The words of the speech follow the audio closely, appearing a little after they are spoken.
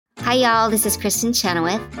Hi, y'all. This is Kristen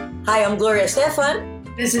Chenoweth. Hi, I'm Gloria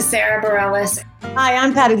Estefan. This is Sarah Bareilles. Hi,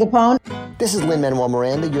 I'm Patti LuPone. This is Lin-Manuel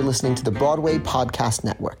Miranda. You're listening to the Broadway Podcast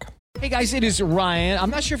Network. Hey guys, it is Ryan. I'm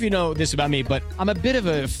not sure if you know this about me, but I'm a bit of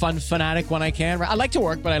a fun fanatic when I can. I like to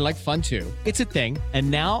work, but I like fun too. It's a thing. And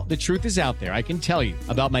now the truth is out there. I can tell you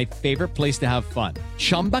about my favorite place to have fun.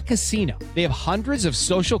 Chumba Casino. They have hundreds of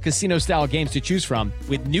social casino style games to choose from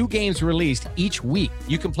with new games released each week.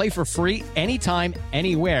 You can play for free anytime,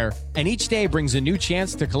 anywhere. And each day brings a new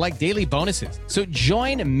chance to collect daily bonuses. So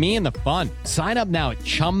join me in the fun. Sign up now at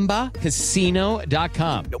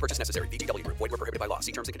ChumbaCasino.com. No purchase necessary. VGW. Void where prohibited by law.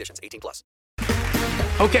 See terms and conditions. 18+.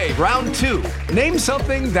 Okay, round two. Name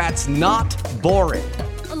something that's not boring.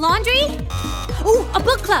 A laundry? Ooh, a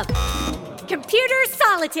book club. Computer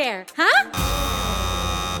solitaire, huh?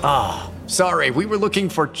 Ah, oh, sorry. We were looking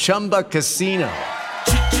for Chumba Casino.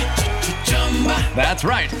 That's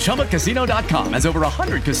right. ChumbaCasino.com has over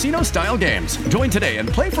 100 casino-style games. Join today and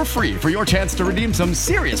play for free for your chance to redeem some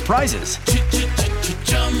serious prizes.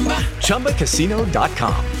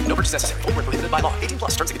 ChumbaCasino.com. No purchase necessary. Void where prohibited by law. 18+.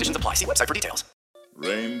 Terms and conditions apply. See website for details.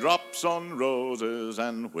 Raindrops on roses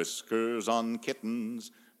and whiskers on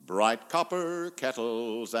kittens, bright copper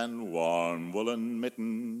kettles and warm woolen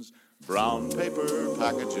mittens, brown paper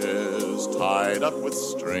packages tied up with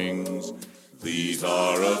strings. These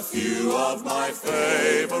are a few of my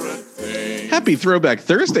favorite things. Happy Throwback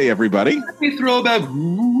Thursday, everybody. Happy Throwback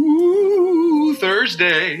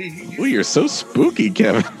Thursday. Oh, you're so spooky,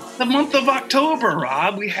 Kevin. The month of October,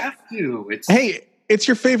 Rob. We have to. Hey, it's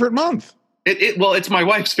your favorite month. Well, it's my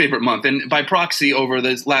wife's favorite month, and by proxy, over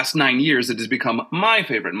the last 9 years, it has become my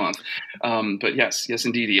favorite month. But yes,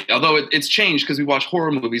 indeed. Although it's changed because we watch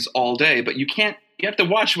horror movies all day, but you have to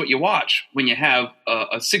watch what you watch when you have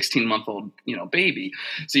a 16-month-old, baby.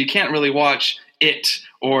 So you can't really watch It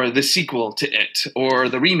or the sequel to It or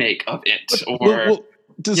the remake of It. Will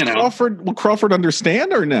Crawford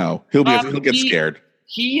understand or no? He'll get scared.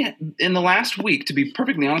 He, in the last week, to be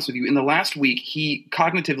perfectly honest with you, he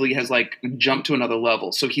cognitively has jumped to another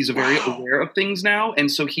level. So he's very aware of things now.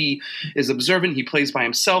 And so he is observant. He plays by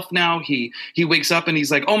himself now. He wakes up and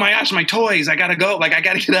he's like, oh my gosh, my toys, I gotta go. I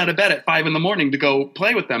gotta get out of bed at 5 a.m. to go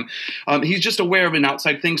play with them. He's just aware of an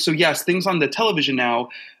outside thing. So yes, things on the television now.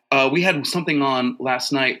 We had something on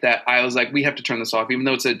last night that I was like, we have to turn this off, even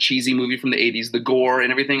though it's a cheesy movie from the 80s, the gore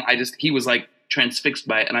and everything. He was transfixed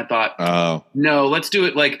by it, and I thought, no, let's do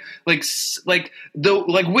it like Witches. Witches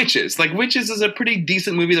is a pretty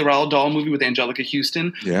decent movie, the Roald Dahl movie with Angelica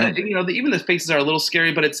Houston. Yeah, even the faces are a little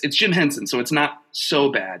scary, but it's Jim Henson, so it's not so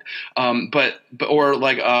bad.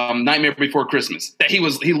 Nightmare Before Christmas. That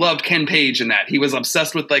he loved Ken Page in that. He was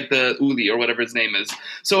obsessed with the Uli or whatever his name is.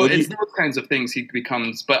 So it's those kinds of things he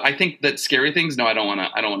becomes. But I think that scary things, no, I don't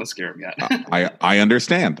want to scare him yet. I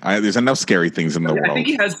understand. There's enough scary things in the world. I think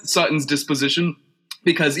he has Sutton's disposition.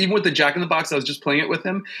 Because even with the Jack in the Box, I was just playing it with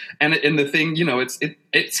him, and in the thing,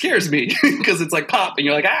 it scares me because it's like pop, and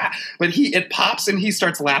you're like but it pops and he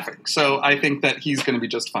starts laughing. So I think that he's going to be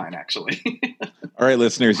just fine, actually. All right,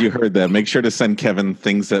 listeners, you heard that. Make sure to send Kevin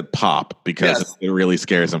things that pop because it really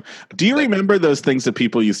scares him. Do you remember those things that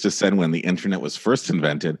people used to send when the internet was first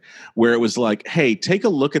invented, where it was like, hey, take a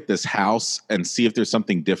look at this house and see if there's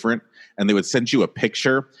something different? And they would send you a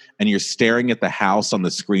picture and you're staring at the house on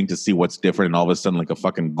the screen to see what's different. And all of a sudden, a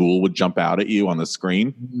fucking ghoul would jump out at you on the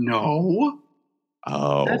screen. No.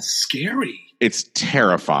 Oh, that's scary. It's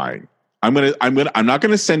terrifying. I'm not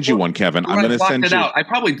going to send you one, Kevin. I'm going to send you. I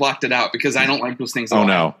probably blocked it out because I don't like those things. Oh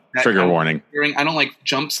no. Trigger warning. I don't like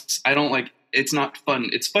jumps. I don't like, it's not fun.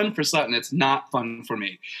 It's fun for Sutton. It's not fun for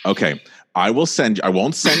me. Okay. I won't send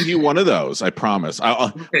you one of those. I promise.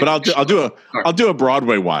 I'll do a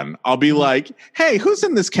Broadway one. I'll be like, hey, who's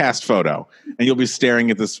in this cast photo? And you'll be staring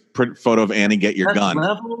at this photo of Annie Get Your Beth Gun.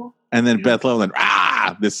 Level? And then Beth Level, and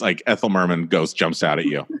this Ethel Merman ghost jumps out at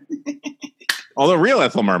you. Although real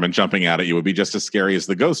Ethel Merman jumping out at you would be just as scary as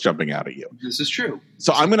the ghost jumping out at you. This is true.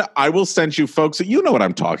 So I will send you folks that you know what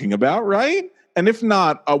I'm talking about, right? And if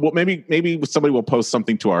not, maybe somebody will post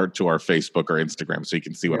something to our Facebook or Instagram so you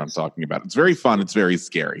can see what I'm talking about. It's very fun. It's very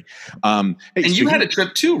scary. And you had a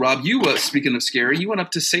trip too, Rob. You speaking of scary, you went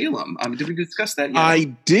up to Salem. Did we discuss that yet? I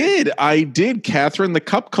did. Catherine the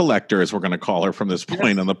Cup Collector, as we're going to call her from this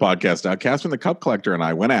point on the podcast. Catherine the Cup Collector and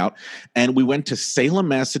I went out and we went to Salem,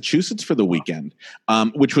 Massachusetts for the weekend,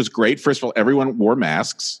 which was great. First of all, everyone wore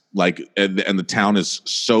masks. Like, and the town is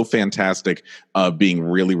so fantastic, being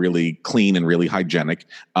really, really clean and really hygienic,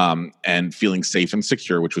 and feeling safe and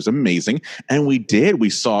secure, which was amazing. And we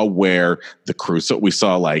saw where the Crusoe, we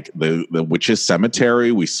saw like the witches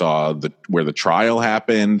cemetery. We saw where the trial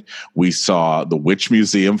happened. We saw the Witch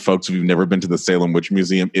Museum. Folks, if you've never been to the Salem Witch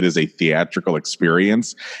Museum, it is a theatrical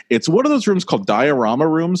experience. It's one of those rooms called diorama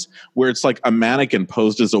rooms where it's like a mannequin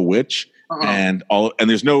posed as a witch. And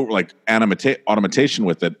there's no like automation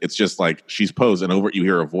with it. It's just like she's posed, and over you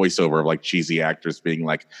hear a voiceover of like cheesy actors being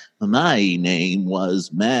like, "My name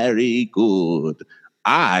was Mary Good.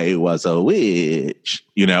 I was a witch."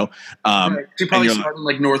 You know, she probably started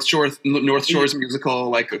like North Shores musical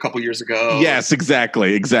like a couple years ago. Yes,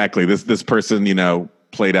 exactly. This person, you know,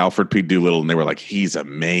 played Alfred P. Doolittle, and they were like, he's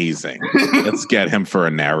amazing. Let's get him for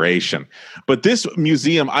a narration. But this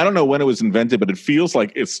museum, I don't know when it was invented, but it feels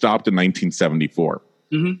like it stopped in 1974.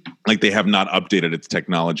 Mm-hmm. Like they have not updated its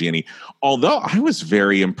technology any. Although I was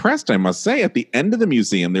very impressed, I must say, at the end of the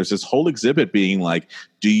museum, there's this whole exhibit being like,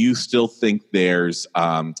 do you still think there's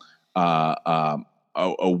oh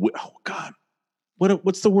God,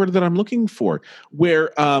 what's the word that I'm looking for?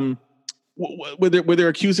 Where they're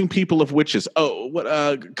accusing people of witches.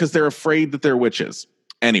 Because they're afraid that they're witches.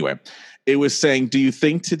 Anyway, it was saying, do you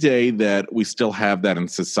think today that we still have that in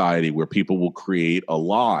society where people will create a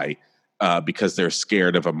lie because they're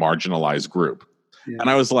scared of a marginalized group? Yeah. And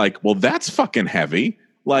I was like, well, that's fucking heavy.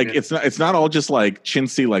 Like, yeah. It's not all just like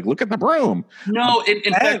chintzy, like, look at the broom. No,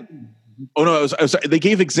 in fact. Oh no! They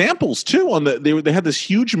gave examples too on they had this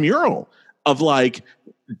huge mural of like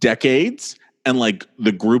decades and like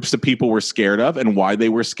the groups that people were scared of and why they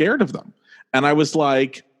were scared of them. And I was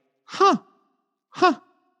like, huh.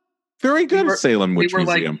 Very good, Salem Witch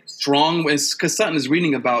Museum. Like strong, because Sutton is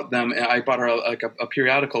reading about them. And I bought her a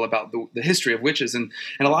periodical about the history of witches. And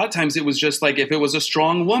a lot of times it was just like if it was a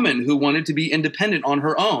strong woman who wanted to be independent on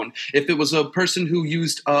her own, if it was a person who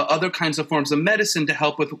used other kinds of forms of medicine to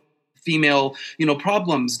help with female,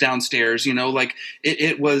 problems downstairs, like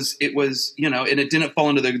it was, and it didn't fall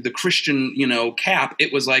into the Christian, cap.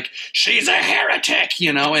 It was like, she's a heretic,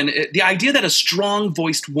 and the idea that a strong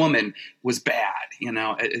voiced woman was bad,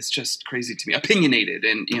 it's just crazy to me. Opinionated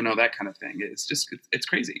and, that kind of thing. It's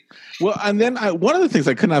crazy. Well, and then one of the things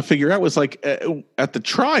I could not figure out was like at the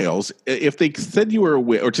trials, if they said you were a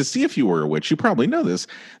witch, or to see if you were a witch, you probably know this,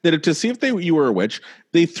 that to see if you were a witch,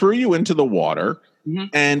 they threw you into the water. Mm-hmm.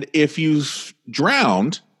 And if you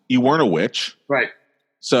drowned, you weren't a witch. Right.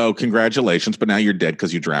 So congratulations, but now you're dead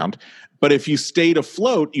because you drowned. But if you stayed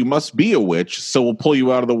afloat, you must be a witch, so we'll pull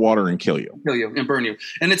you out of the water and kill you. And burn you.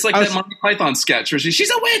 And it's like that Monty Python sketch where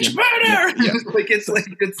she's a witch, burn her! Yeah.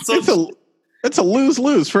 It's a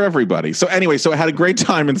lose-lose for everybody. So anyway, I had a great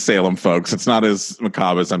time in Salem, folks. It's not as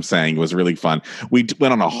macabre as I'm saying. It was really fun. We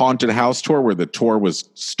went on a haunted house tour where the tour was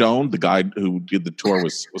stoned. The guy who did the tour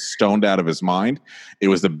was stoned out of his mind. It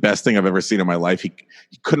was the best thing I've ever seen in my life. He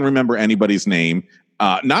couldn't remember anybody's name.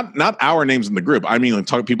 Not our names in the group. I mean,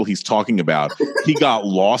 like people he's talking about. He got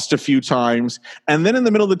lost a few times. And then in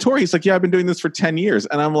the middle of the tour, he's like, yeah, I've been doing this for 10 years.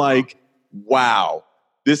 And I'm like, wow.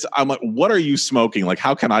 I'm like, what are you smoking? Like,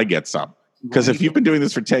 how can I get some? Because if you've been doing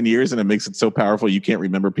this for 10 years and it makes it so powerful you can't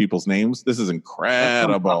remember people's names, this is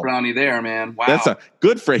incredible. That's brownie there, man. Wow. That's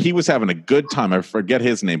he was having a good time. I forget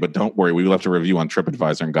his name, but don't worry. We left a review on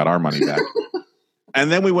TripAdvisor and got our money back.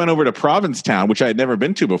 And then we went over to Provincetown, which I had never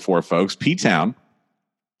been to before, folks. P-Town.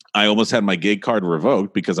 I almost had my gig card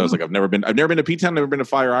revoked because I was like, I've never been to P-Town, never been to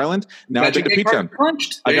Fire Island. Now I've been to P-Town.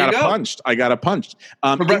 I got punched.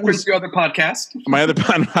 For reference to your other podcast. My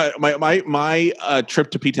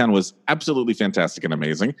trip to P-Town was absolutely fantastic and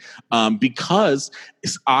amazing because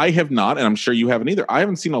I have not, and I'm sure you haven't either, I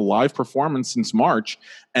haven't seen a live performance since March.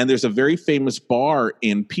 And there's a very famous bar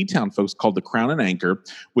in P-Town, folks, called the Crown and Anchor,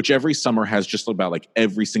 which every summer has just about like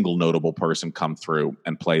every single notable person come through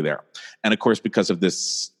and play there. And of course, because of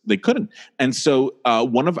this, they couldn't. And so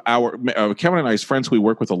one of our, Kevin and I's friends, we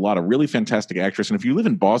work with a lot of really fantastic actors. And if you live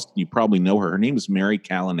in Boston, you probably know her. Her name is Mary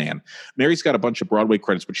Callanan. Mary's got a bunch of Broadway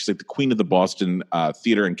credits, but she's like the queen of the Boston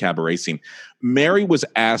theater and cabaret scene. Mary was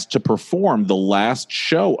asked to perform the last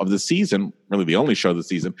show of the season, really the only show of the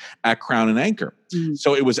season, at Crown and Anchor. Mm-hmm.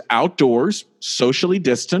 So it was outdoors, socially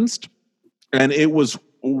distanced, and it was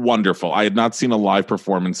wonderful. I had not seen a live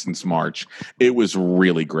performance since March. It was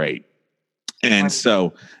really great. And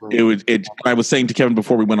so I was saying to Kevin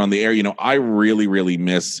before we went on the air, I really, really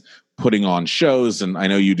miss putting on shows, and I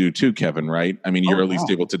know you do too, Kevin, right? I mean, you're at least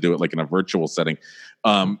wow. able to do it like in a virtual setting.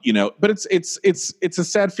 But it's a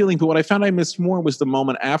sad feeling. But what I found I missed more was the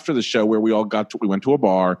moment after the show where we went to a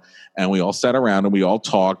bar and we all sat around and we all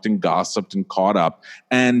talked and gossiped and caught up.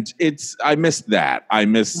 And I missed that. I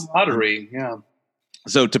miss lottery. Yeah.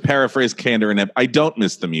 So to paraphrase Candor and Ebb, I don't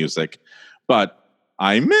miss the music, but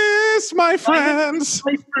I miss my friends.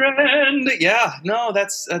 My friend. Yeah. No,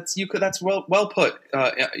 that's well put.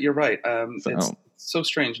 You're right. It's so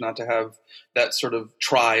strange not to have that sort of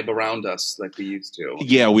tribe around us like we used to.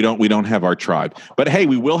 Yeah, we don't have our tribe. But hey,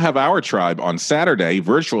 we will have our tribe on Saturday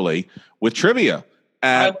virtually with trivia.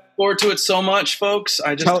 I look forward to it so much, folks.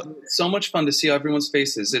 It's so much fun to see everyone's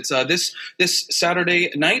faces. It's this Saturday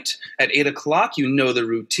night at 8:00. You know the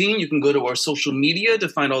routine. You can go to our social media to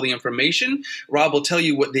find all the information. Rob will tell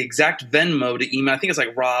you what the exact Venmo to email. I think it's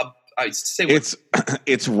like Rob.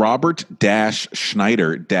 It's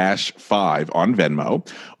Robert-Schneider-5 on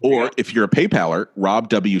Venmo, or if you're a PayPaler,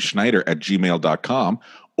 robwschneider@gmail.com.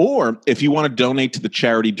 Or if you want to donate to the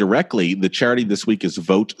charity directly, the charity this week is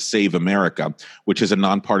Vote Save America, which is a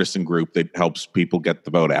nonpartisan group that helps people get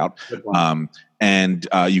the vote out. And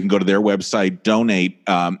you can go to their website, donate,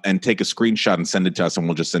 and take a screenshot and send it to us, and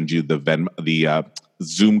we'll just send you the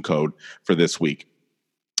Zoom code for this week.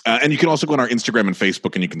 And you can also go on our Instagram and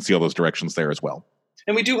Facebook, and you can see all those directions there as well.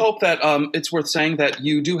 And we do hope that it's worth saying that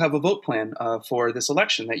you do have a vote plan for this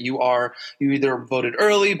election, that you either voted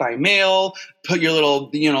early by mail, put your little,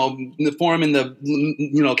 the form in the,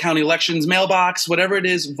 county elections mailbox, whatever it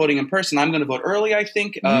is, voting in person. I'm going to vote early, I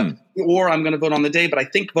think, or I'm going to vote on the day. But I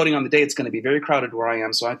think voting on the day, it's going to be very crowded where I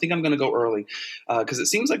am. So I think I'm going to go early because it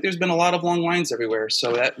seems like there's been a lot of long lines everywhere.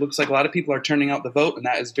 So that looks like a lot of people are turning out the vote. And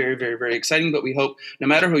that is very, very, very exciting. But we hope no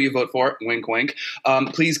matter who you vote for, wink, wink,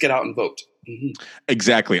 please get out and vote. Mm-hmm.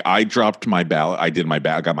 Exactly. I dropped my ballot. I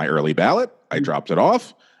got my early ballot. I dropped it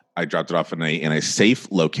off. I dropped it off in a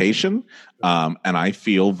safe location. And I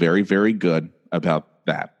feel very, very good about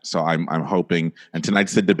that. So I'm hoping, and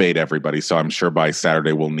tonight's the debate, everybody. So I'm sure by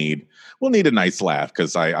Saturday we'll need a nice laugh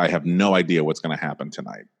because I have no idea what's going to happen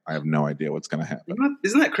tonight. I have no idea what's going to happen.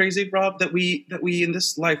 Isn't that crazy, Rob, that we in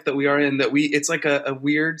this life that we are in, it's like a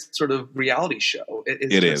weird sort of reality show.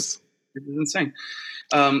 It is. It's insane.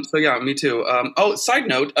 So yeah, me too. Side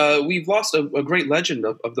note, we've lost a great legend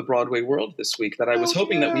of the Broadway world this week that I was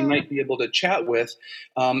hoping that we might be able to chat with,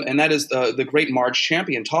 and that is the great Marge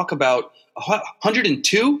Champion. Talk about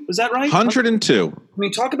 102, is that right? 102. I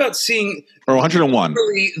mean, talk about seeing 101.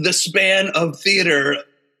 Really the span of theater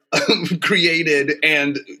created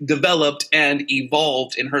and developed and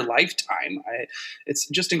evolved in her lifetime. It's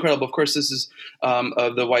just incredible. Of course, this is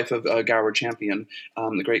the wife of Gower Champion,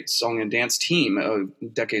 the great song and dance team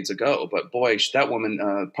decades ago. But boy, that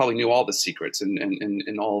woman probably knew all the secrets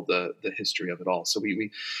and all the history of it all. So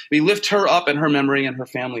we lift her up in her memory and her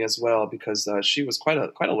family as well because she was quite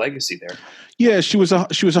a legacy there. Yeah, she was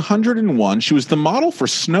 101. She was the model for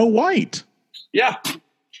Snow White. Yeah.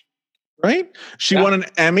 Right? She won an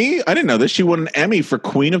Emmy. I didn't know this. She won an Emmy for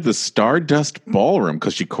Queen of the Stardust Ballroom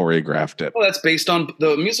because she choreographed it. Well, that's based on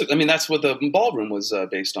the music. I mean, that's what the ballroom was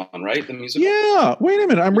based on, right? The music. Yeah. Wait a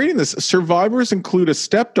minute. I'm reading this. Survivors include a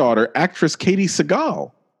stepdaughter, actress Katie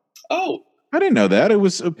Seagal. Oh. I didn't know that. It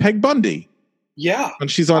was Peg Bundy. Yeah. And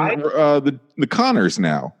she's on the Connors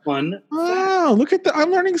now. Fun. Wow. Look at that. I'm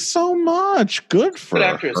learning so much. Good for her.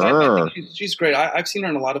 Actress. I think she's great. I've seen her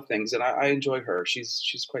in a lot of things, and I enjoy her.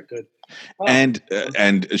 She's quite good. And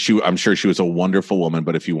I'm sure she was a wonderful woman.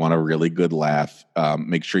 But if you want a really good laugh,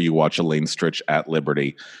 make sure you watch Elaine Stritch at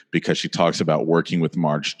Liberty because she talks about working with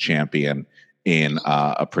Marge Champion in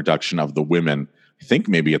a production of The Women. I think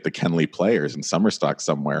maybe at the Kenley Players in Summerstock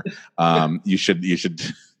somewhere. You should.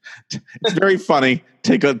 It's very funny.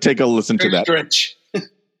 Take a listen to that. Stretch.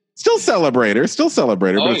 Still celebrate her,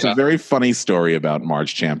 but it's a very funny story about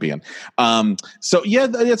Marge Champion. So yeah,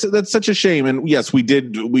 that's such a shame. And yes, we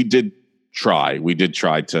did try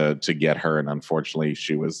to get her, and unfortunately,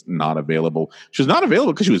 she was not available. She was not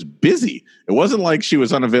available because she was busy. It wasn't like she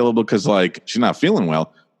was unavailable because she's not feeling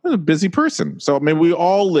well. She's a busy person. So may we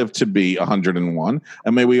all live to be 101,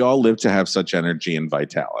 and may we all live to have such energy and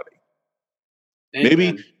vitality. Amen.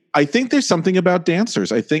 Maybe. I think there's something about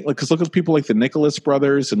dancers. I think because look at people like the Nicholas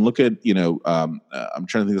brothers and look at, I'm trying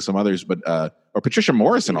to think of some others, but or Patricia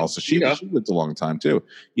Morrison also. She lived a long time too.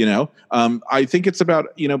 I think it's about,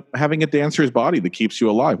 having a dancer's body that keeps you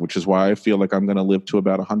alive, which is why I feel like I'm going to live to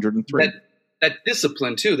about 103. That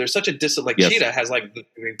discipline too. There's such a discipline. Like Cheetah has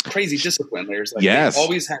the crazy discipline. There's they've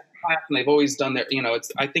always had class and they've always done their,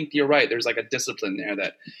 I think you're right. There's like a discipline there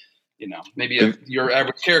that, maybe your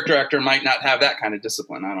average character actor might not have that kind of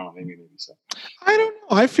discipline. I don't know. Maybe so. I don't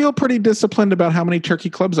know. I feel pretty disciplined about how many turkey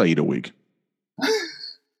clubs I eat a week.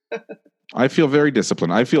 I feel very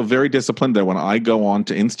disciplined. I feel very disciplined that when I go on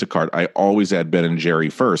to Instacart, I always add Ben and Jerry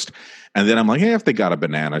first. And then I'm like, hey, if they got a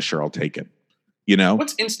banana, sure, I'll take it.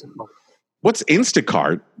 What's Instacart? What's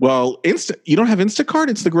Instacart? Well, you don't have Instacart?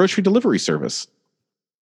 It's the grocery delivery service.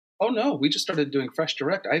 Oh, no. We just started doing Fresh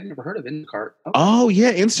Direct. I've never heard of Instacart. Okay. Oh,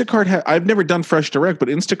 yeah. Instacart. I've never done Fresh Direct, but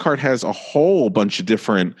Instacart has a whole bunch of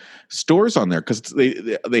different stores on there because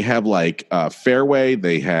they have like Fairway.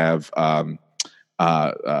 They have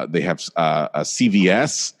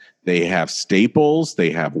CVS, they have Staples,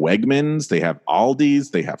 they have Wegmans, they have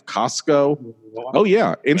Aldi's, they have Costco. Oh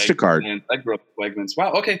yeah, Instacart. I grew up with Wegmans.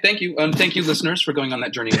 Wow. Okay, thank you. Thank you, listeners, for going on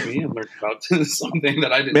that journey with me and learning about something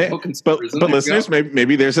that I didn't know. But listeners,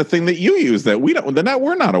 maybe there's a thing that you use that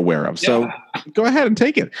we're not aware of. So go ahead and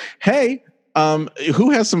take it. Hey.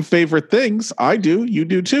 Who has some favorite things? I do. You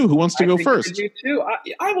do too. Who wants to go first? I do too.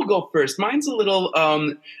 I will go first. Mine's a little.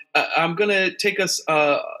 I'm going to take us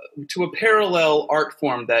to a parallel art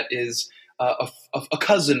form that is a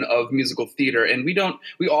cousin of musical theater, and we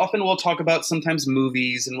often will talk about sometimes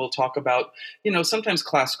movies, and we'll talk about sometimes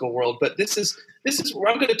classical world, but this is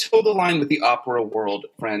where I'm going to toe the line with the opera world,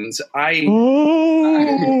 friends.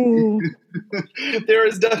 There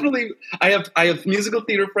is definitely I have musical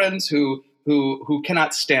theater friends who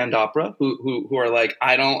cannot stand opera, who are like,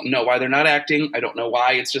 I don't know why they're not acting. I don't know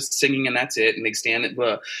why it's just singing and that's it. And they stand it,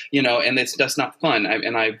 and it's just not fun.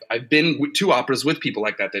 I've been to operas with people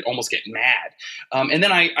like that almost get mad. And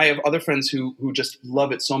then I have other friends who just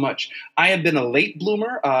love it so much. I have been a late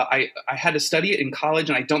bloomer. I had to study it in college,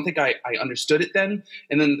 and I don't think I understood it then.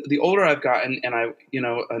 And then the older I've gotten, and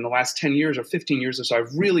in the last 10 years or 15 years or so,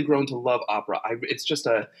 I've really grown to love opera. It's just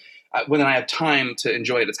when I have time to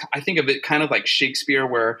enjoy it, I think of it kind of like Shakespeare,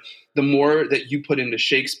 where the more that you put into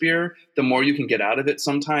Shakespeare, the more you can get out of it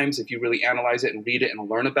sometimes if you really analyze it and read it and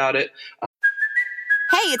learn about it.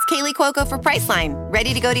 Hey, it's Kaylee Cuoco for Priceline.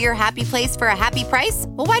 Ready to go to your happy place for a happy price?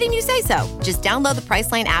 Well, why didn't you say so? Just download the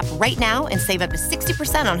Priceline app right now and save up to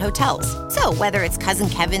 60% on hotels. So whether it's Cousin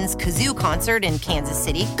Kevin's Kazoo Concert in Kansas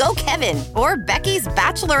City, go Kevin, or Becky's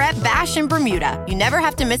Bachelorette Bash in Bermuda, you never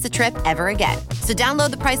have to miss a trip ever again. So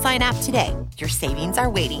download the Priceline app today. Your savings are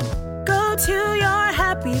waiting. Go to your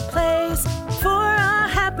happy place for a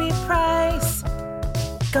happy price.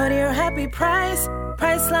 Go to your happy price,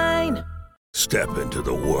 Priceline. Step into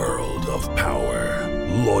the world of power,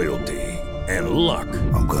 loyalty, and luck.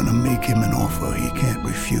 I'm gonna make him an offer he can't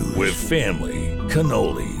refuse. With family,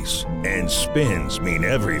 cannolis, and spins mean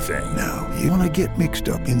everything. Now, you wanna get mixed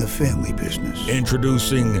up in the family business.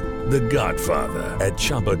 Introducing The Godfather at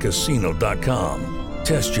ChumbaCasino.com.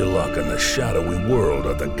 Test your luck in the shadowy world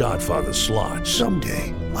of The Godfather slot.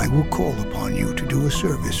 Someday, I will call upon you to do a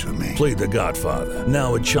service for me. Play The Godfather,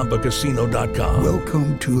 now at ChumbaCasino.com.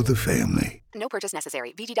 Welcome to the family. No purchase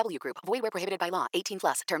necessary. VGW Group. Void where prohibited by law.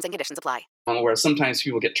 18+. Terms and conditions apply. Where sometimes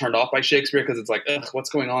people get turned off by Shakespeare because it's like, ugh, what's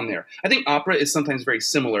going on there? I think opera is sometimes very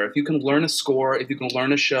similar. If you can learn a score, if you can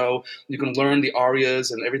learn a show, you can learn the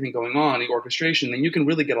arias and everything going on, the orchestration, then you can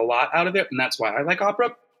really get a lot out of it, and that's why I like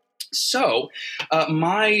opera. So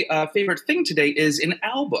my favorite thing today is an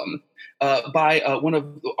album by one of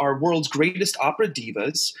our world's greatest opera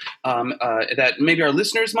divas that maybe our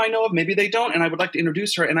listeners might know of, maybe they don't, and I would like to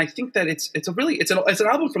introduce her. And I think that it's an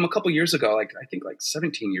album from a couple years ago, I think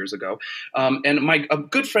 17 years ago. And a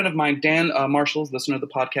good friend of mine, Dan Marshall, listener of the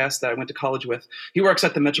podcast that I went to college with, he works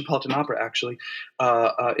at the Metropolitan Opera actually,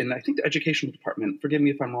 in I think the educational department. Forgive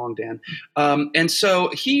me if I'm wrong, Dan. And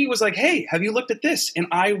so he was like, "Hey, have you looked at this?" And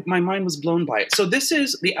my mind was blown by it. So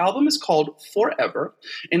the album is called Forever,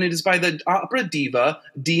 and it is by the opera diva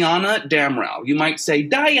Diana Damrau. You might say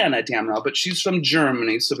Diana Damrau, but she's from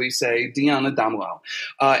Germany, so we say Diana Damrau.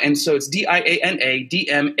 And so it's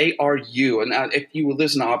Diana-Damru. And if you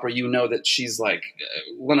listen to opera, you know that she's like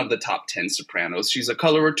one of the top 10 sopranos. She's a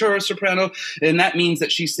coloratura soprano, and that means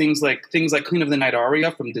that she sings like things like Queen of the Night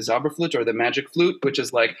aria from Die Zauberflöte or the Magic Flute, which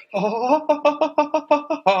is like, you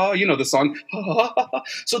know the song.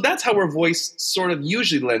 So that's how her voice sort of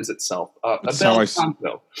usually lends itself. That's how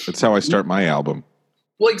I start my album.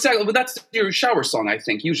 Well, exactly. But that's your shower song, I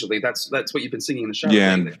think. Usually, that's what you've been singing in the shower.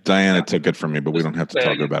 Yeah, and Diana took it from me, but we don't have to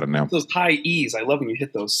talk about it now. Those high E's, I love when you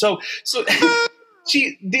hit those. So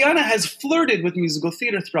Diana has flirted with musical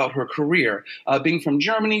theater throughout her career. Being from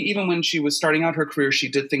Germany, even when she was starting out her career, she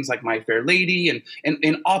did things like My Fair Lady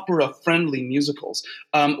and opera-friendly musicals.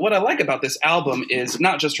 What I like about this album is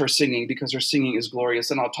not just her singing, because her singing is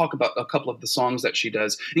glorious, and I'll talk about a couple of the songs that she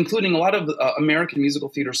does, including a lot of American musical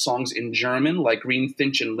theater songs in German, like Green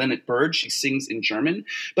Finch and Linnet Bird. She sings in German.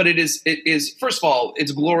 But it is first of all,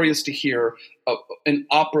 it's glorious to hear an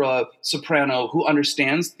opera soprano who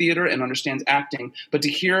understands theater and understands acting, but to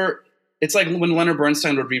hear, it's like when Leonard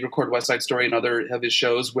Bernstein would re-record West Side Story and other of his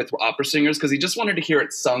shows with opera singers, because he just wanted to hear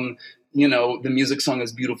it sung, the music sung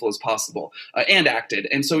as beautiful as possible and acted.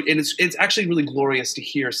 And so it's actually really glorious to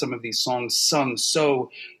hear some of these songs sung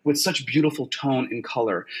with such beautiful tone and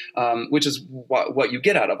color, which is what you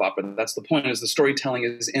get out of opera. That's the point, is the storytelling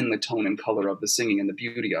is in the tone and color of the singing and the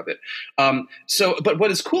beauty of it. But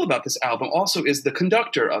what is cool about this album also is the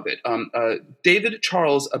conductor of it, David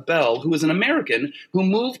Charles Abell, who is an American who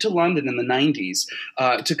moved to London in the 90s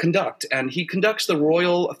to conduct. And he conducts the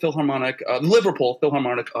Royal Philharmonic, Liverpool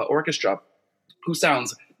Philharmonic Orchestra, who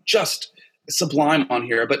sounds just sublime on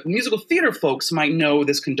here. But musical theater folks might know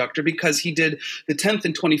this conductor because he did the 10th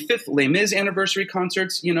and 25th Les Mis anniversary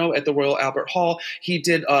concerts, at the Royal Albert Hall. He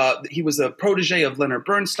was a protege of Leonard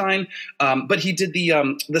Bernstein, but he did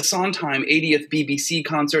the Sondheim 80th BBC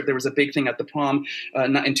concert. There was a big thing at the Prom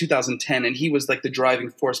in 2010, and he was like the driving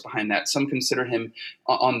force behind that. Some consider him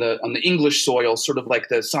on the English soil sort of like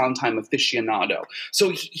the Sondheim aficionado.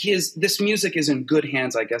 So this music is in good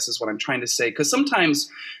hands, I guess is what I'm trying to say, because sometimes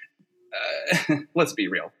let's be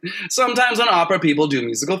real. Sometimes when opera people do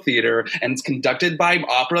musical theater and it's conducted by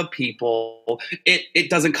opera people, it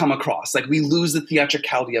doesn't come across. Like, we lose the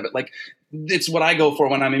theatricality of it. Like, it's what I go for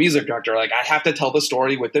when I'm a music director. Like, I have to tell the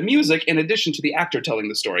story with the music in addition to the actor telling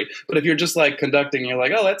the story. But if you're just like conducting, you're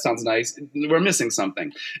like, oh, that sounds nice, we're missing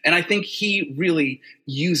something. And I think he really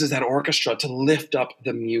uses that orchestra to lift up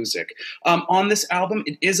the music. On this album,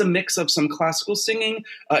 it is a mix of some classical singing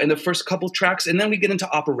in the first couple tracks, and then we get into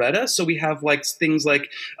operetta. So we have like things like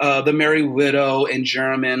The Merry Widow in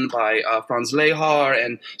German by Franz Lehar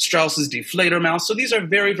and Strauss's Die Fledermaus. So these are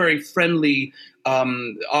very, very friendly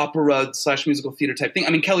opera / musical theater type thing. I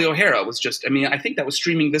mean, Kelly O'Hara was I think that was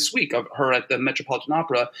streaming this week of her at the Metropolitan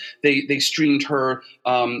Opera. They streamed her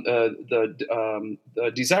Die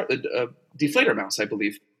Fledermaus, I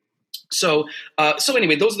believe. So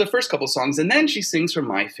anyway, those are the first couple songs, and then she sings for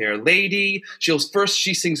My Fair Lady.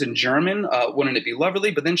 She sings in German, Wouldn't It Be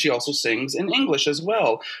Lovely, but then she also sings in English as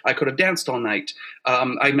well. I Could Have Danced All Night.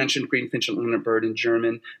 I mentioned Green Finch and Linnet Bird in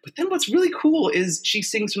German, but then what's really cool is she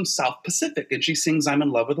sings from South Pacific, and she sings I'm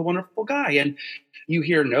in Love with a Wonderful Guy, and you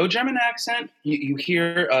hear no German accent. You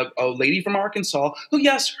hear a lady from Arkansas who,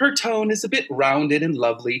 yes, her tone is a bit rounded and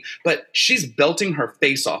lovely, but she's belting her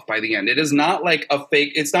face off by the end. It is not like a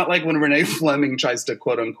fake. It's not like when Renee Fleming tries to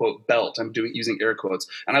quote unquote belt. I'm using air quotes,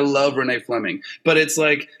 and I love Renee Fleming, but it's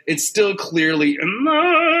like it's still clearly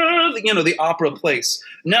the opera place.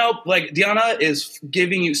 No, like Diana is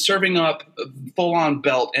serving up full on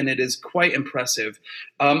belt, and it is quite impressive.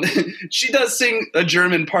 She does sing a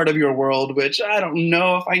German Part of Your World, which I don't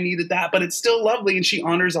know if I needed that, but it's still lovely, and she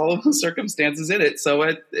honors all of the circumstances in it. So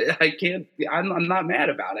I'm not mad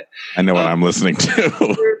about it. I know what I'm listening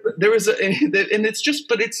to.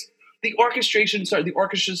 The orchestration. Sorry, the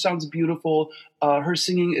orchestra sounds beautiful. Her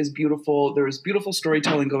singing is beautiful. There is beautiful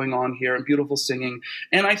storytelling going on here and beautiful singing.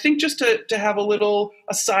 And I think just to have a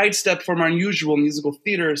sidestep from our usual musical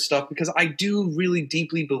theater stuff, because I do really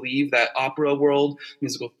deeply believe that opera world,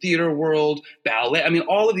 musical theater world, ballet, I mean,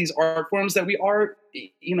 all of these art forms that we are,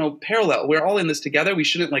 parallel. We're all in this together. We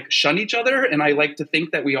shouldn't shun each other. And I like to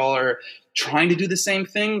think that we all are trying to do the same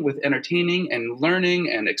thing with entertaining and learning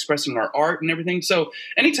and expressing our art and everything. So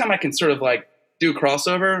anytime I can sort of do a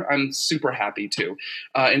crossover, I'm super happy to.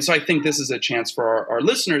 And so I think this is a chance for our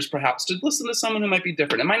listeners perhaps to listen to someone who might be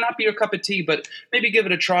different. It might not be your cup of tea, but maybe give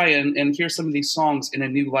it a try and hear some of these songs in a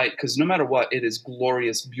new light, because no matter what, it is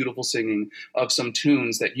glorious, beautiful singing of some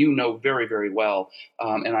tunes that you know very, very well.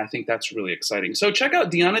 And I think that's really exciting. So check out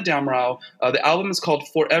Diana Damrau. The album is called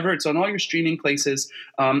Forever. It's on all your streaming places.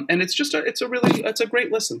 And it's a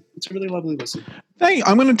great listen. It's a really lovely listen. Hey,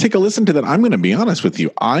 I'm going to take a listen to that. I'm going to be honest with you.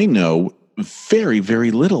 I know very, very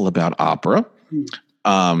little about opera.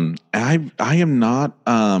 I am not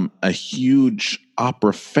a huge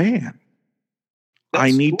opera fan.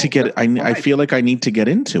 I need to get. I feel like I need to get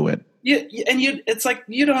into it. Yeah, and it's like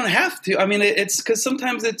you don't have to. I mean, it's because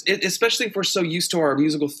sometimes it's especially if we're so used to our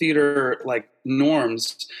musical theater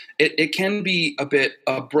norms, it can be a bit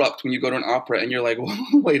abrupt when you go to an opera and you're like, well,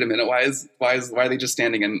 wait a minute, why are they just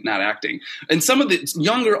standing and not acting? And some of the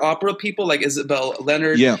younger opera people, like Isabel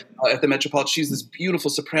Leonard at the Metropolitan, she's this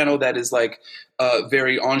beautiful soprano that is like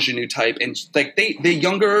very ingenue type, and like the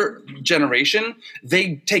younger generation,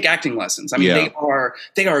 they take acting lessons. I mean, they are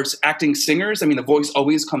acting singers. I mean, the voice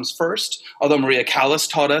always comes first. Although Maria Callas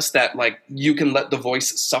taught us that like you can let the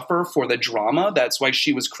voice suffer for the drama. That's why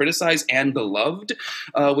she was criticized and beloved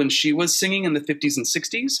when she was singing in the 50s and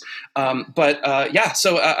 60s.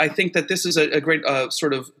 So I think that this is a great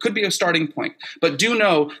sort of could be a starting point. But do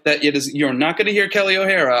know that you're not going to hear Kelly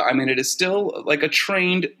O'Hara. I mean, it is still like a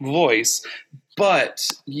trained voice. But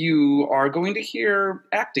you are going to hear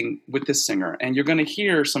acting with this singer, and you're going to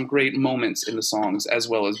hear some great moments in the songs as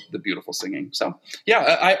well as the beautiful singing. So,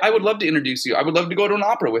 yeah, I would love to introduce you. I would love to go to an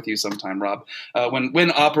opera with you sometime, Rob.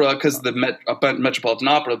 When opera, because the Metropolitan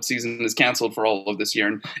Opera season is canceled for all of this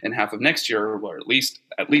year and half of next year, or at least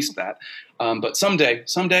that. But someday,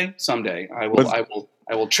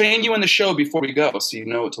 I will train you in the show before we go, so you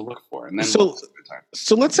know what to look for. And then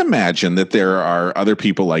so let's imagine that there are other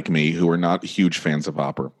people like me who are not huge fans of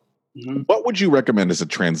opera. Mm-hmm. What would you recommend as a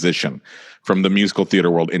transition from the musical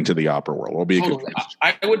theater world into the opera world? What would be a good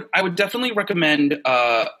transition? I would definitely recommend.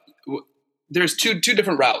 There's two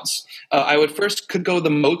different routes. I would could go the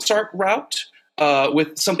Mozart route.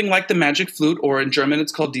 With something like the Magic Flute, or in German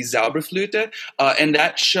it's called Die Zauberflöte, and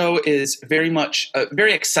that show is very much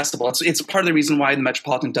very accessible. It's part of the reason why the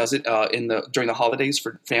Metropolitan does it during the holidays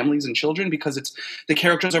for families and children, because the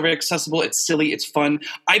characters are very accessible. It's silly, it's fun.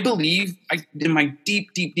 I believe in my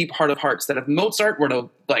deep heart of hearts that if Mozart were to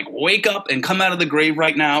like wake up and come out of the grave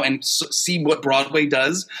right now and see what Broadway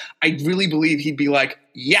does, I really believe he'd be like,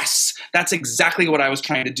 yes, that's exactly what I was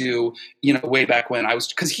trying to do, way back when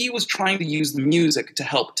because he was trying to use the music to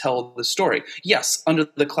help tell the story. Yes, under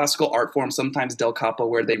the classical art form, sometimes Del Capo,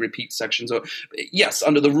 where they repeat sections, or yes,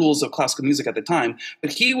 under the rules of classical music at the time,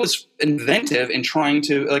 but he was inventive in trying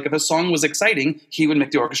to, like, if a song was exciting, he would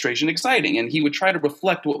make the orchestration exciting, and he would try to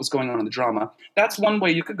reflect what was going on in the drama. That's one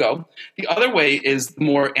way you could go. The other way is the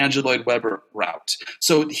more Andrew Lloyd Webber route.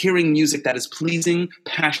 So hearing music that is pleasing,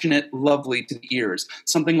 passionate, lovely to the ears.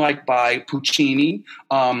 Something like by Puccini.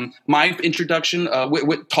 My introduction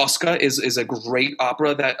with Tosca is a great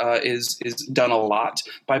opera that is done a lot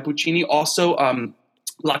by Puccini. Also,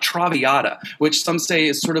 La Traviata, which some say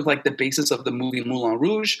is sort of like the basis of the movie Moulin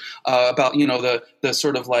Rouge, about the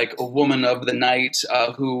sort of like a woman of the night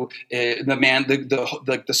who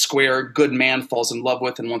the square good man falls in love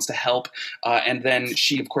with and wants to help, and then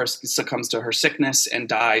she of course succumbs to her sickness and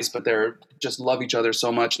dies, but they're just love each other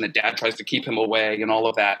so much, and the dad tries to keep him away and all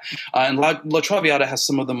of that. And La Traviata has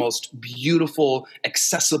some of the most beautiful,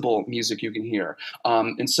 accessible music you can hear.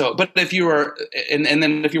 But if you are, and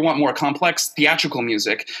then if you want more complex theatrical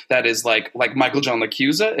music that is like Michael John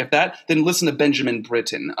LaChiusa, then listen to Benjamin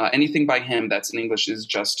Britten. Anything by him that's in English is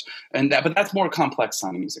just, but that's more complex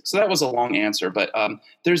sounding music. So that was a long answer, but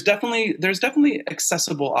there's definitely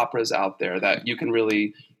accessible operas out there that you can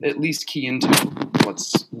really at least key into.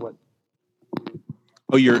 What?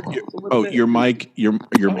 Oh, your mic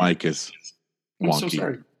is wonky. I'm so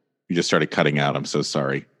sorry. You just started cutting out. I'm so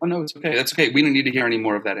sorry. Oh no, it's okay. That's okay. We don't need to hear any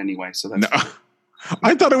more of that anyway. So that's no.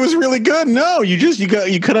 I thought it was really good. No, you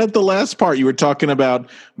cut out the last part. You were talking about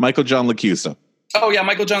Michael John LaChiusa. Oh yeah,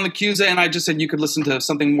 Michael John LaChiusa, and I just said you could listen to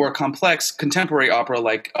something more complex, contemporary opera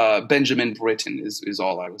like Benjamin Britten is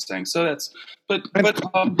all I was saying. So that's but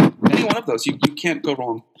any one of those you can't go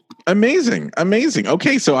wrong. Amazing.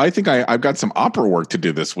 Okay, so I think I've got some opera work to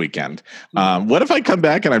do this weekend. What if I come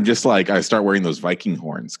back and I'm just like, I start wearing those Viking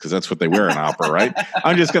horns, because that's what they wear in opera, right?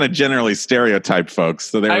 I'm just going to generally stereotype folks.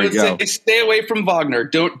 So there we go. I would say stay away from Wagner.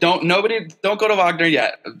 Don't go to Wagner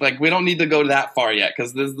yet. Like, we don't need to go that far yet,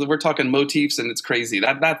 because we're talking motifs and it's crazy.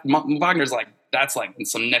 That Wagner's like, that's like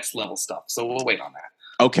some next level stuff. So we'll wait on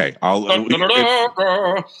that. Okay, I'll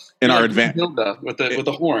in our advance with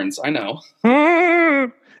the horns. I know.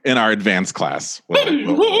 In our advanced class.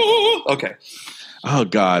 Okay. Oh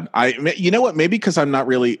God. You know what? Maybe because I'm not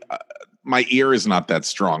really, my ear is not that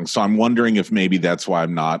strong. So I'm wondering if maybe that's why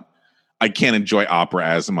I can't enjoy opera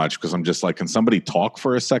as much, because I'm just like, can somebody talk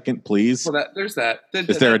for a second, please? Well, there's that.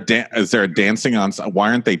 Is there a dancing on? Why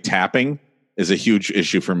aren't they tapping? Is a huge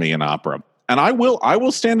issue for me in opera. And I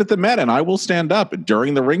will stand at the Met and I will stand up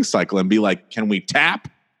during the ring cycle and be like, can we tap?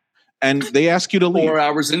 And they ask you to leave. 4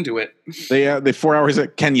 hours into it. They 4 hours.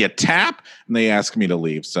 Can you tap? And they ask me to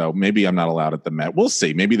leave. So maybe I'm not allowed at the Met. We'll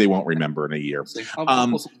see. Maybe they won't remember in a year.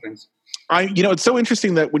 I'll some things. It's so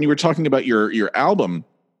interesting that when you were talking about your album,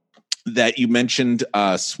 that you mentioned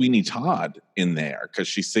Sweeney Todd in there because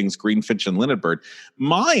she sings Greenfinch and Linnet Bird.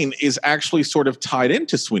 Mine is actually sort of tied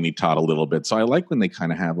into Sweeney Todd a little bit. So I like when they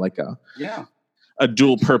kind of have like a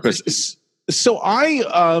dual purpose. So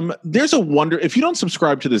there's a wonder, if you don't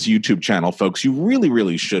subscribe to this YouTube channel, folks, you really,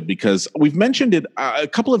 really should, because we've mentioned it a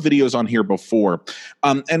couple of videos on here before.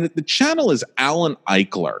 And the channel is Alan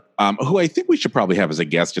Eichler, who I think we should probably have as a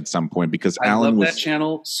guest at some point, because Alan love that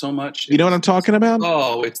channel so much. You know what I'm talking about?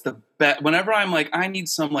 Oh, it's the best. Whenever I'm like, I need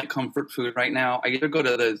some like comfort food right now, I either go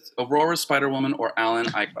to the Aurora Spider-Woman or Alan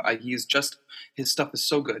Eichler. His stuff is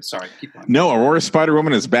so good. Sorry, keep going. No, Aurora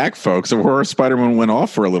Spider-Woman is back, folks. Aurora Spider-Woman went off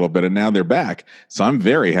for a little bit, and now they're back. So I'm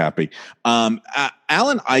very happy. Alan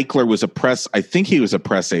Eichler was I think he was a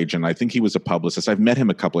press agent. I think he was a publicist. I've met him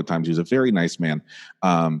a couple of times. He was a very nice man.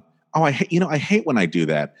 I hate when I do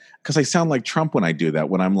that, because I sound like Trump when I do that.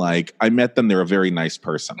 When I'm like, I met them, they're a very nice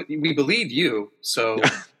person. We believe you, so...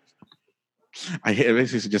 It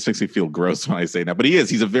just makes me feel gross when I say that, but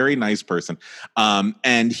he's a very nice person.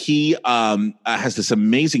 And he has this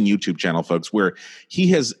amazing YouTube channel, folks, where he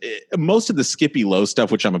has most of the Skippy Lowe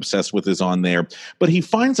stuff, which I'm obsessed with, is on there, but he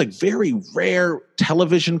finds like very rare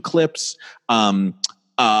television clips,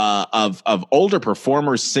 of older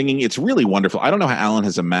performers singing. It's really wonderful. I don't know how Alan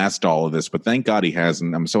has amassed all of this, but thank God he has,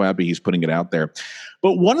 and I'm so happy he's putting it out there.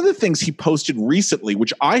 But one of the things he posted recently,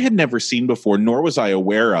 which I had never seen before, nor was I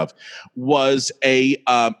aware of, was a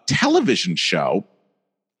television show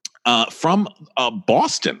from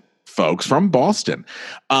Boston. Folks from Boston.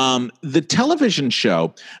 The television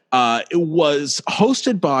show was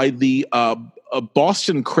hosted by the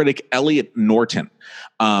Boston critic Elliot Norton.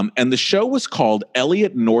 And the show was called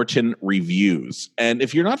Elliot Norton Reviews. And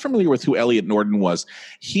if you're not familiar with who Elliot Norton was,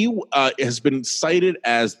 he has been cited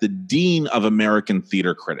as the dean of American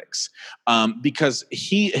theater critics, because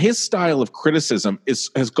his style of criticism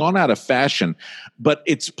has gone out of fashion, but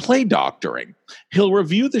it's play doctoring. He'll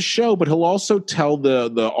review the show, but he'll also tell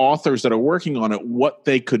the authors that are working on it what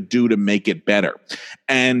they could do to make it better.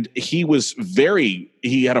 And he had a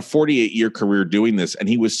 48-year career doing this, and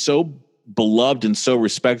he was so beloved and so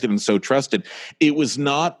respected and so trusted. It was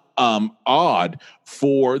not odd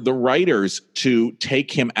for the writers to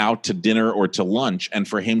take him out to dinner or to lunch and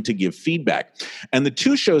for him to give feedback. And the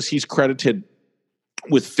two shows he's credited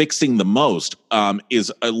with fixing the most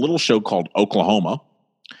is a little show called Oklahoma,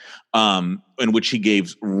 in which he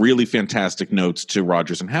gave really fantastic notes to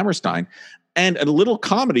Rodgers and Hammerstein, and a little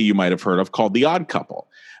comedy you might have heard of called The Odd Couple.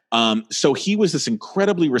 So he was this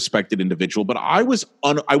incredibly respected individual, but I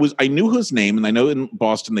knew his name, and I know in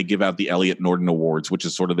Boston they give out the Elliot Norton Awards, which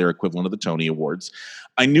is sort of their equivalent of the Tony Awards.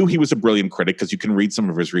 I knew he was a brilliant critic because you can read some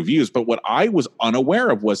of his reviews, but what I was unaware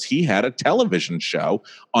of was he had a television show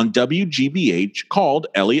on WGBH called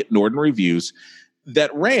Elliot Norton Reviews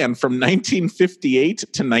that ran from 1958 to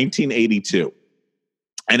 1982.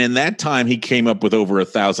 And in that time, he came up with over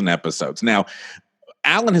 1,000 episodes. Now,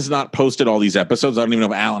 Alan has not posted all these episodes. I don't even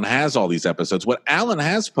know if Alan has all these episodes. What Alan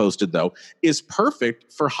has posted, though, is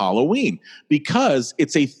perfect for Halloween because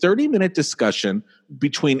it's a 30-minute discussion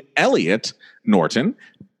between Elliot Norton,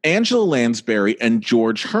 Angela Lansbury, and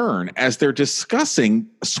George Hearn as they're discussing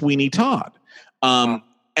Sweeney Todd.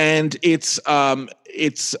 And it's about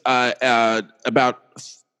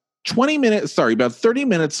 30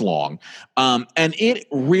 minutes long. And it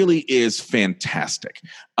really is fantastic.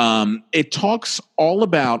 It talks all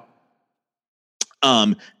about,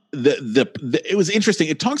 it was interesting.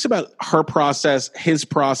 It talks about her process, his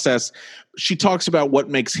process. She talks about what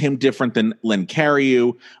makes him different than Len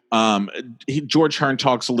Cariou. George Hearn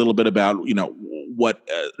talks a little bit about, what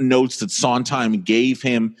notes that Sondheim gave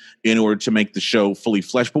him in order to make the show fully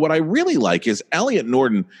fleshed. But what I really like is Elliot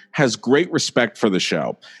Norton has great respect for the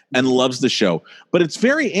show and loves the show. But it's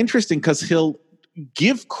very interesting because he'll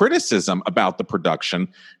give criticism about the production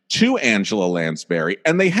to Angela Lansbury,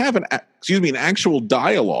 and they have an actual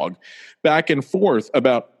dialogue back and forth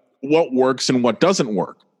about what works and what doesn't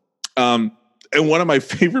work. And one of my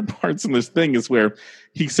favorite parts in this thing is where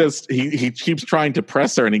he says he keeps trying to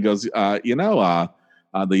press her, and he goes, the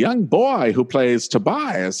young boy who plays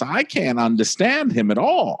Tobias, I can't understand him at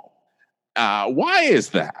all. Why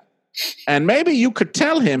is that? And maybe you could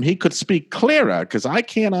tell him he could speak clearer because I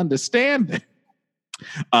can't understand him.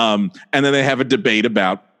 And then they have a debate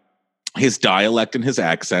about his dialect and his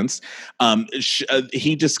accents.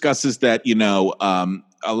 He discusses that,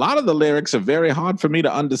 a lot of the lyrics are very hard for me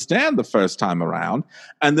to understand the first time around.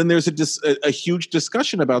 And then there's a huge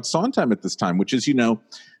discussion about Sondheim at this time, which is,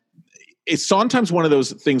 it's sometimes one of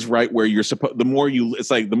those things, right, where you're supposed, the more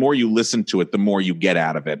you listen to it, the more you get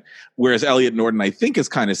out of it. Whereas Elliot Norton, I think, is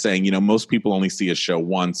kind of saying, most people only see a show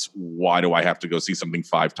once. Why do I have to go see something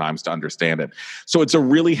 5 times to understand it? So it's a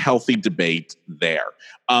really healthy debate there.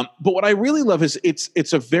 But what I really love is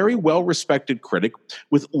it's a very well-respected critic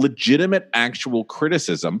with legitimate actual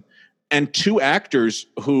criticism and 2 actors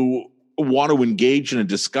who want to engage in a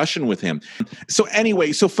discussion with him. So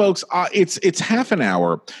anyway, folks, it's half an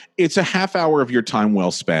hour. It's a half hour of your time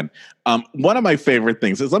well spent. One of my favorite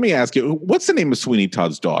things is, let me ask you, what's the name of Sweeney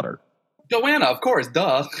Todd's daughter? Joanna, of course,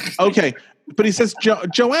 duh. Okay, but he says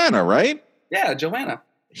Joanna, right? Yeah, Joanna.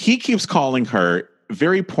 He keeps calling her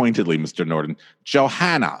very pointedly, Mr. Norton,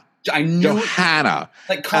 Johanna. I knew Johanna.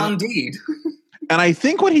 Like Candide. And I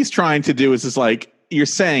think what he's trying to do is like, you're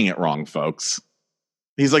saying it wrong, folks.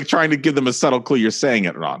 He's like trying to give them a subtle clue. You're saying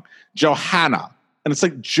it wrong. Johanna. And it's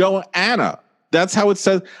like Joanna. That's how it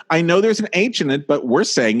says. I know there's an H in it, but we're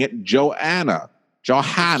saying it Joanna.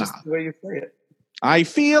 Johanna. That's just the way you say it. I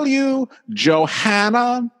feel you.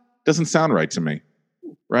 Johanna. Doesn't sound right to me.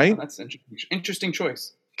 Right? Oh, that's interesting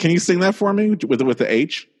choice. Can you sing that for me with the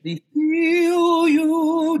H? I feel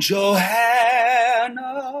you, Johanna.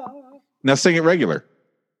 Now sing it regular.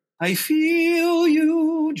 I feel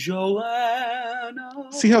you,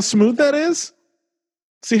 Joanna. See how smooth that is?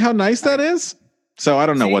 See how nice that is? So I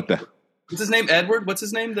don't know what the... What's his name? Edward? What's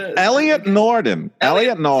his name? Elliot Norton.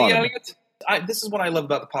 Elliot Norton. Elliot? This is what I love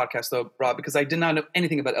about the podcast, though, Rob, because I did not know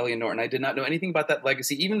anything about Elliot Norton. I did not know anything about that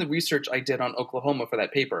legacy. Even the research I did on Oklahoma for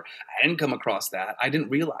that paper, I didn't come across that. I didn't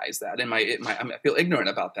realize that. I feel ignorant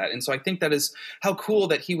about that. And so I think that is how cool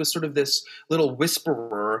that he was sort of this little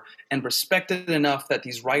whisperer and respected enough that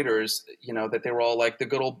these writers, that they were all like the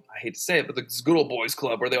good old, I hate to say it, but this good old boys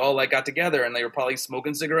club where they all like got together and they were probably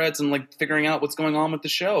smoking cigarettes and like figuring out what's going on with the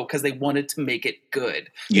show because they wanted to make it good.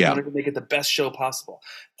 They wanted to make it the best show possible.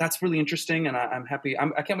 That's really interesting, and I'm happy.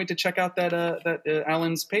 I can't wait to check out that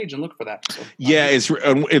Alan's page and look for that. So, yeah,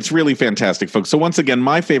 it's really fantastic, folks. So once again,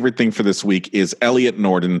 my favorite thing for this week is Elliot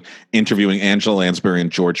Norton interviewing Angela Lansbury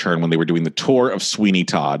and George Hearn when they were doing the tour of Sweeney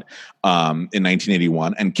Todd in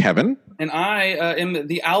 1981. And Kevin? And I am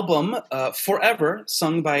the album Forever,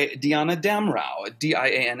 sung by Diana Damrau,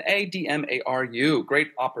 Diana Dmaru. Great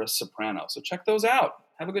opera soprano. So check those out.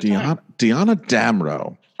 Have a good time. Diana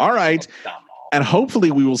Damrau. All right. And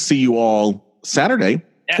hopefully we will see you all Saturday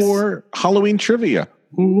for Halloween trivia.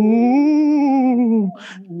 Ooh.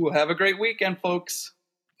 Have a great weekend, folks.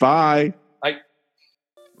 Bye. Bye.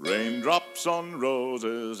 Raindrops on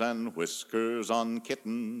roses and whiskers on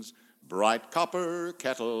kittens, bright copper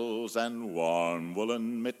kettles and warm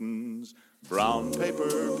woolen mittens, brown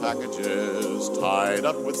paper packages tied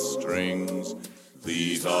up with strings.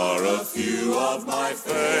 These are a few of my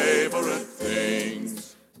favorite things.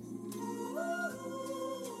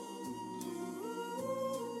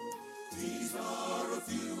 These are a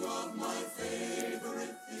few of my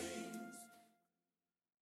favorite things.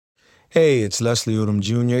 Hey, it's Leslie Odom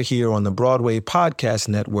Jr. here on the Broadway Podcast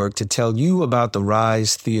Network to tell you about the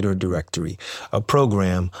Rise Theater Directory, a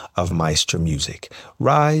program of Maestro Music.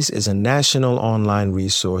 Rise is a national online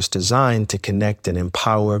resource designed to connect and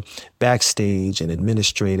empower backstage and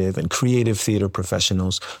administrative and creative theater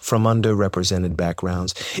professionals from underrepresented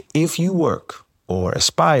backgrounds. If you work or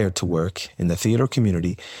aspire to work in the theater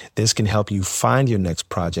community, this can help you find your next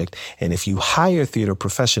project. And if you hire theater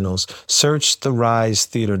professionals, search the Rise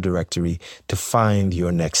Theater Directory to find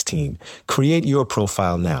your next team. Create your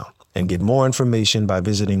profile now and get more information by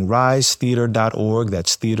visiting risetheater.org.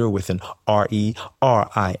 That's theater with an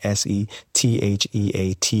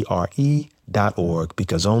RERISETHEATRE.org,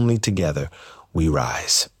 because only together we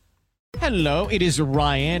rise. Hello, it is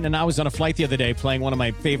Ryan, and I was on a flight the other day playing one of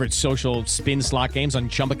my favorite social spin slot games on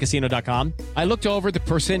ChumbaCasino.com. I looked over at the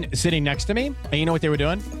person sitting next to me, and you know what they were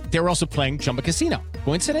doing? They were also playing Chumba Casino.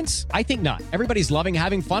 Coincidence? I think not. Everybody's loving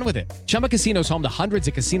having fun with it. Chumba Casino is home to hundreds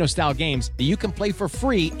of casino-style games that you can play for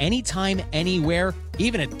free anytime, anywhere,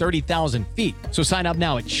 even at 30,000 feet. So sign up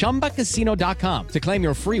now at ChumbaCasino.com to claim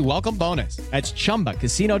your free welcome bonus. That's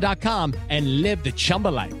ChumbaCasino.com and live the Chumba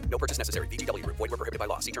life. No purchase necessary. VGW. Void where prohibited by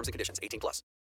law. See terms and conditions. 18+.